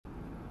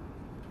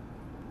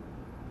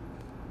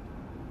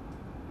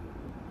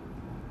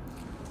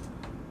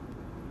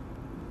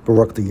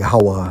Barak the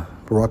Yahweh,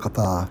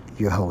 Barakatha,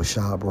 Yahweh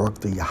Shah, Barak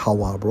the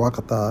Yahweh,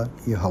 Barakatha,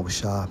 Yahweh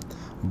Shah,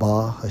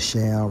 Ba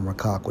Hashem,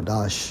 Rakak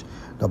Wadash.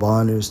 Double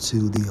honors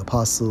to the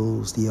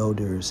apostles, the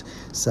elders,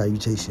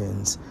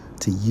 salutations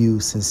to you,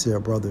 sincere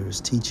brothers,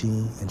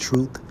 teaching in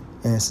truth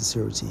and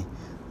sincerity.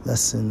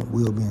 Lesson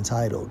will be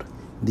entitled,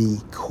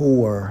 The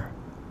Core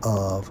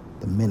of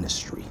the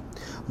Ministry.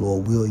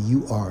 Lord will,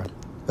 you are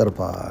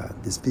edified.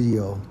 This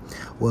video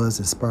was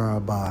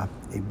inspired by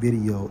a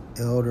video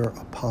Elder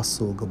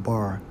Apostle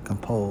Gabar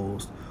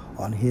composed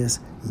on his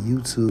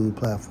YouTube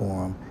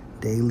platform,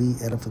 Daily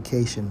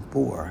Edification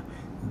 4,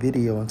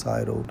 video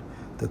entitled,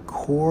 The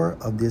Core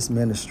of This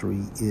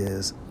Ministry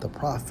is the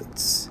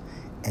Prophets,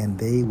 and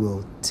they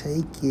will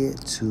take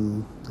it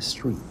to the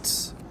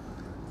streets.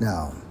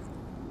 Now,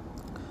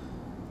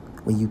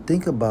 when you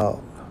think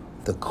about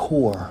the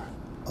core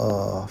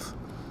of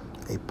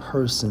a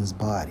person's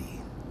body,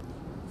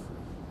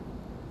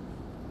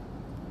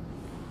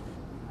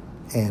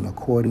 and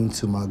according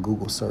to my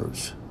Google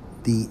search,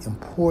 the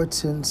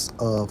importance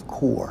of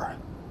core,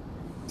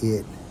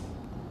 it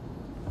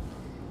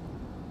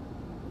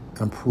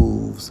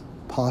improves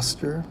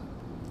posture,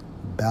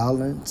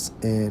 balance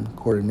and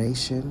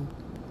coordination,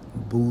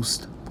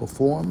 boosts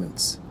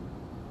performance.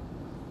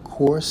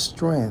 Core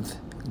strength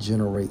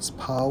generates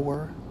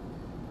power,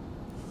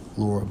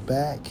 lower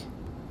back,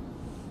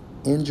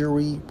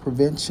 injury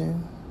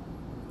prevention.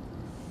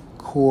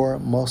 Core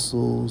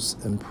muscles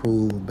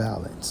improve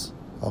balance.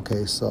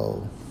 Okay,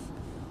 so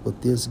with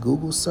this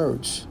Google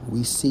search,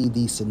 we see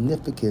the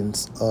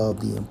significance of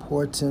the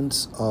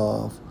importance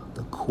of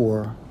the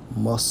core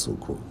muscle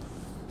group.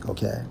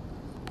 Okay.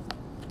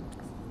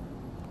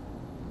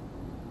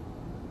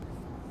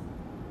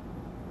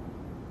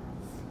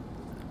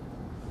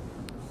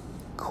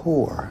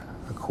 Core,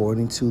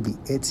 according to the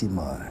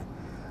etymon,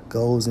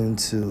 goes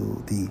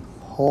into the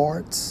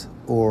heart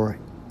or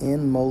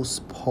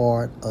inmost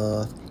part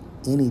of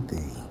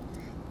anything.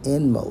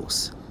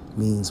 Inmost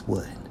means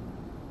what?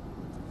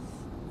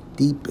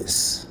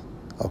 Deepest.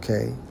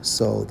 Okay,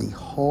 so the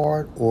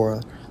heart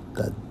or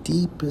the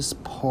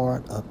deepest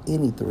part of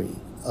anything,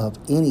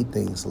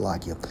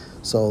 Salakia.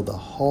 So the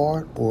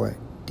heart or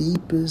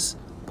deepest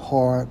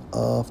part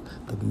of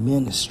the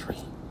ministry,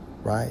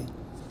 right?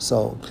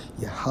 So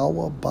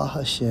Yahweh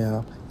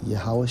Bahashem,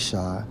 Yahweh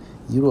Shah,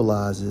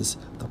 utilizes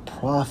the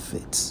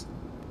prophets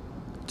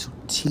to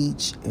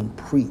teach and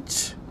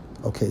preach,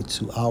 okay,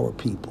 to our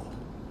people.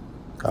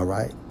 All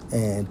right,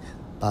 and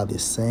by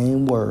this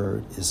same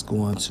word is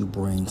going to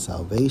bring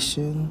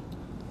salvation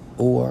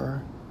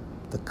or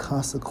the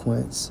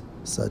consequence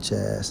such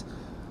as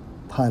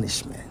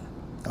punishment,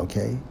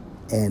 okay?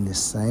 And the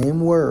same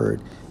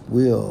word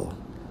will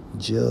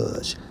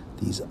judge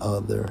these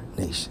other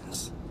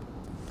nations.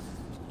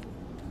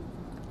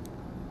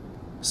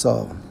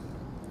 So,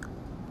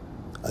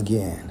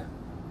 again,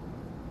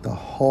 the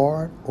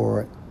heart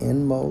or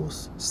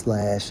inmost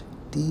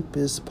 /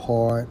 deepest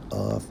part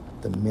of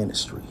the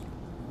ministry.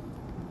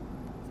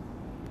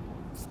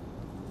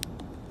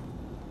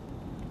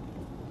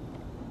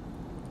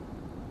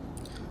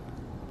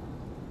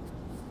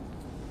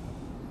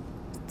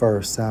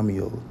 First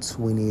Samuel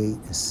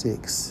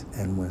 28:6,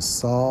 and when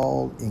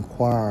Saul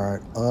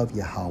inquired of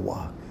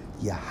Yahweh,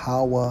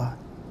 Yahweh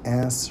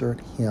answered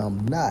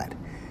him not,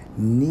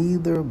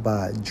 neither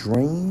by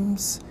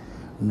dreams,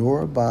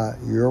 nor by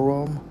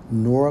Urim,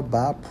 nor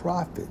by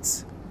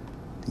prophets.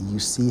 Do you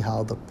see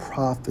how the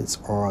prophets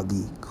are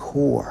the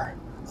core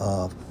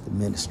of the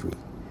ministry?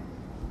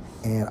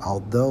 And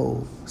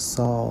although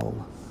Saul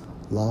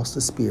lost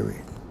the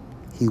spirit,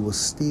 he was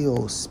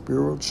still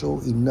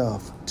spiritual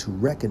enough to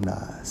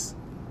recognize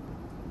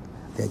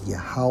that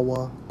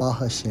Yahweh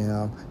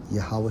Bahashem,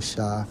 Yahweh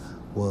Shah,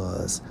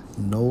 was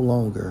no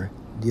longer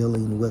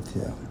dealing with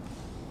him.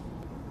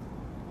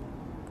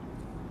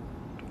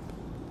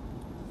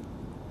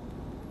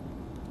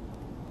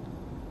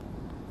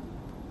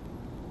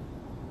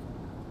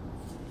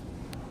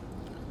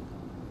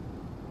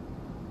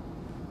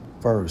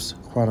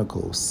 First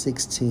Chronicles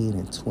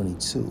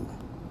 16:22,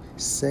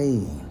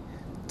 saying,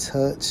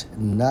 touch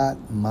not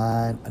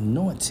mine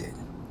anointed,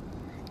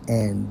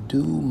 and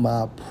do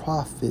my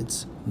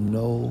prophets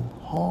no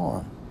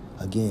harm.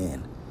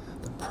 Again,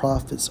 the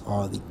prophets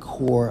are the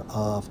core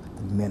of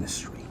the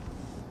ministry.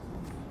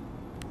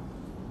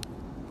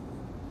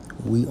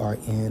 We are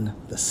in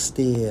the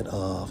stead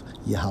of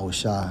Yahweh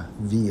Shah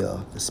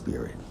via the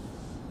Spirit.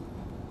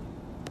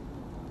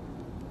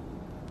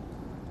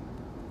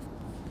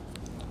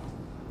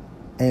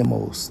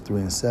 Amos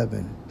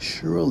 3:7,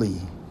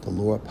 surely the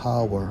Lord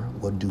power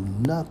will do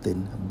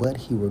nothing, but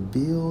he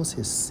reveals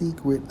his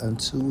secret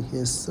unto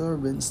his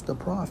servants, the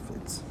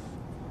prophets.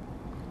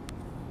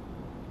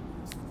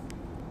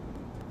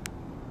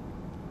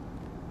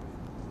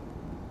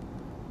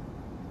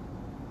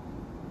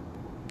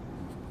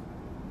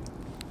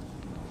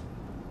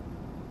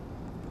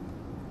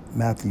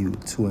 Matthew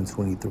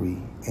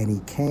 2:23, and he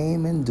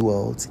came and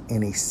dwelt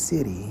in a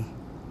city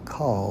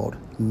called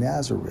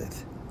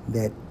Nazareth,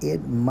 that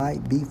it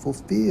might be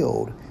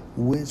fulfilled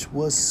which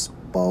was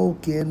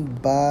spoken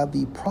by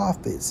the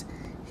prophets.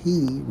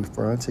 He,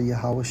 referring to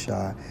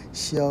Yahushua,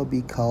 shall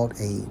be called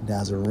a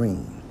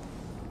Nazarene.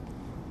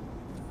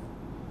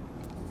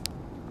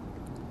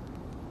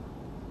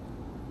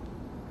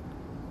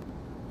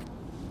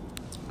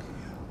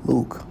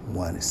 Luke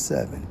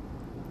 1:7.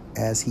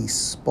 As he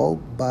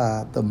spoke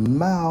by the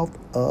mouth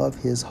of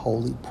his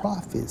holy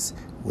prophets,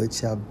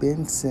 which have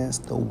been since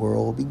the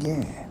world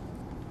began.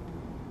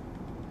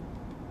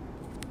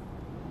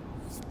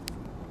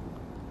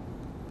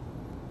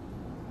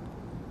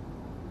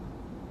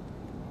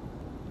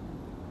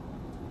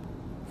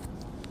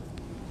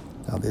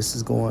 Now this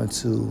is going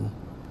into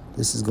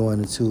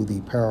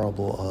the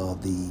parable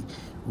of the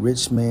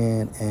rich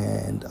man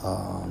and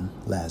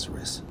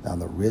Lazarus. Now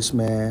the rich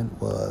man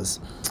was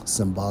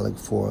symbolic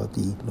for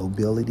the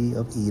nobility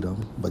of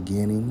Edom,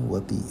 beginning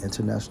with the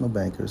international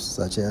bankers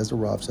such as the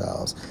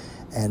Rothschilds,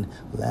 and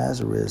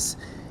Lazarus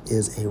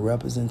is a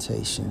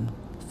representation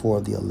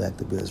for the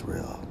elect of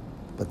Israel.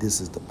 But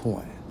this is the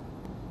point.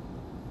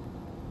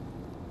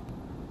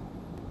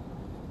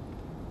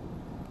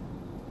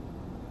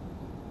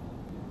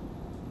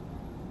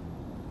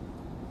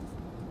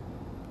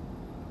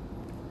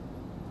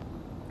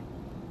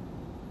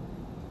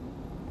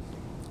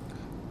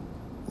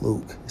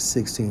 Luke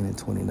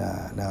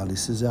 16:29. Now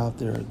this is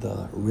after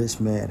the rich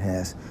man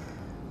has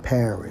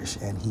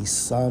perished and he's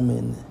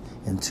summoned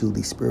into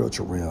the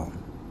spiritual realm,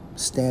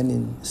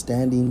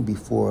 standing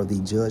before the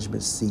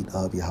judgment seat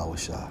of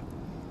Yahushua.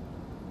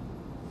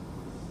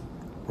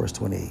 Verse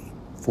 28.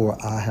 For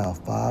I have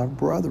 5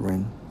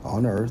 brethren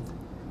on earth,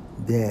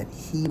 that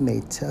he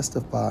may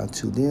testify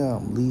to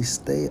them,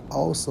 lest they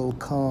also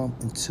come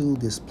into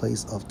this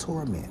place of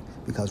torment.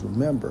 Because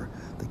remember,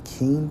 the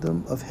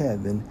kingdom of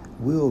heaven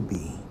will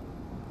be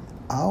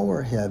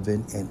our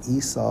heaven and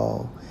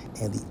Esau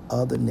and the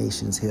other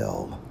nations'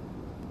 hell,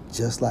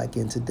 just like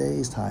in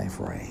today's time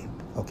frame.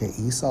 Okay,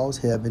 Esau's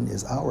heaven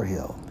is our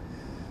hell.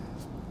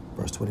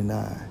 Verse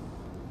 29.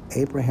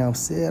 Abraham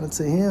said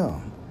unto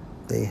him,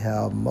 they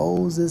have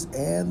Moses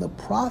and the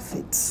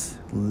prophets,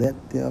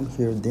 let them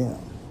hear them.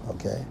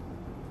 Okay.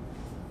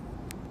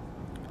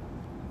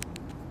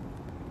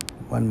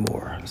 One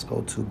more. Let's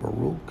go to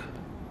Baruch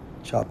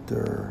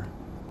chapter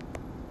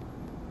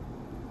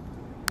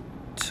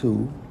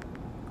 2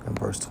 and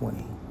verse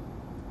 20.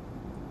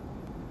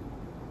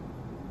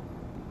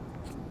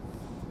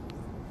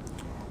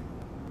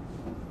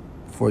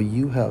 For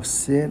you have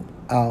sent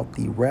out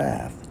the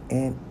wrath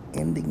and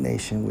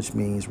indignation, which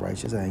means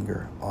righteous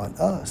anger, on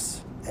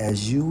us,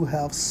 as you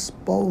have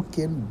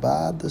spoken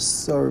by the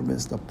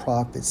servants, the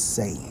prophets,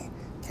 saying.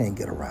 Can't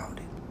get around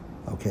it.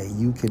 Okay,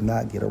 you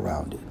cannot get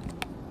around it.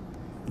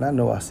 And I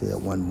know I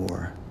said one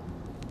more.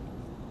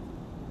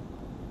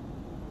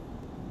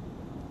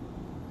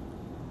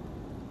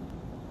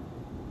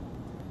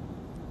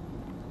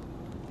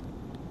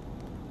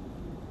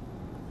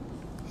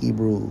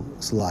 Hebrew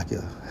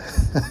Salakia.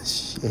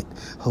 Shit.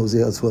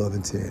 Hosea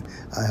 12:10.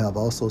 I have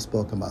also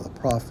spoken by the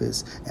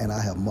prophets, and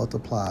I have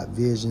multiplied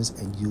visions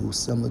and used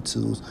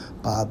similitudes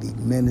by the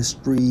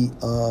ministry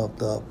of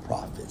the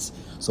prophets.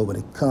 So when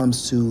it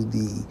comes to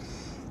the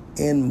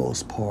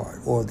inmost part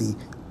or the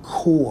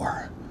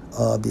core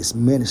of this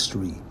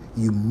ministry,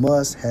 you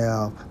must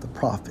have the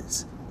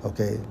prophets,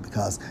 okay?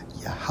 Because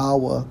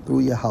Yahweh,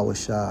 through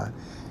Yahushua,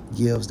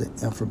 gives the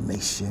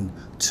information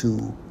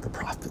to the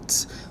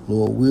prophets.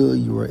 Lord will,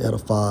 you are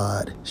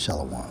edified.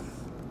 Shalom.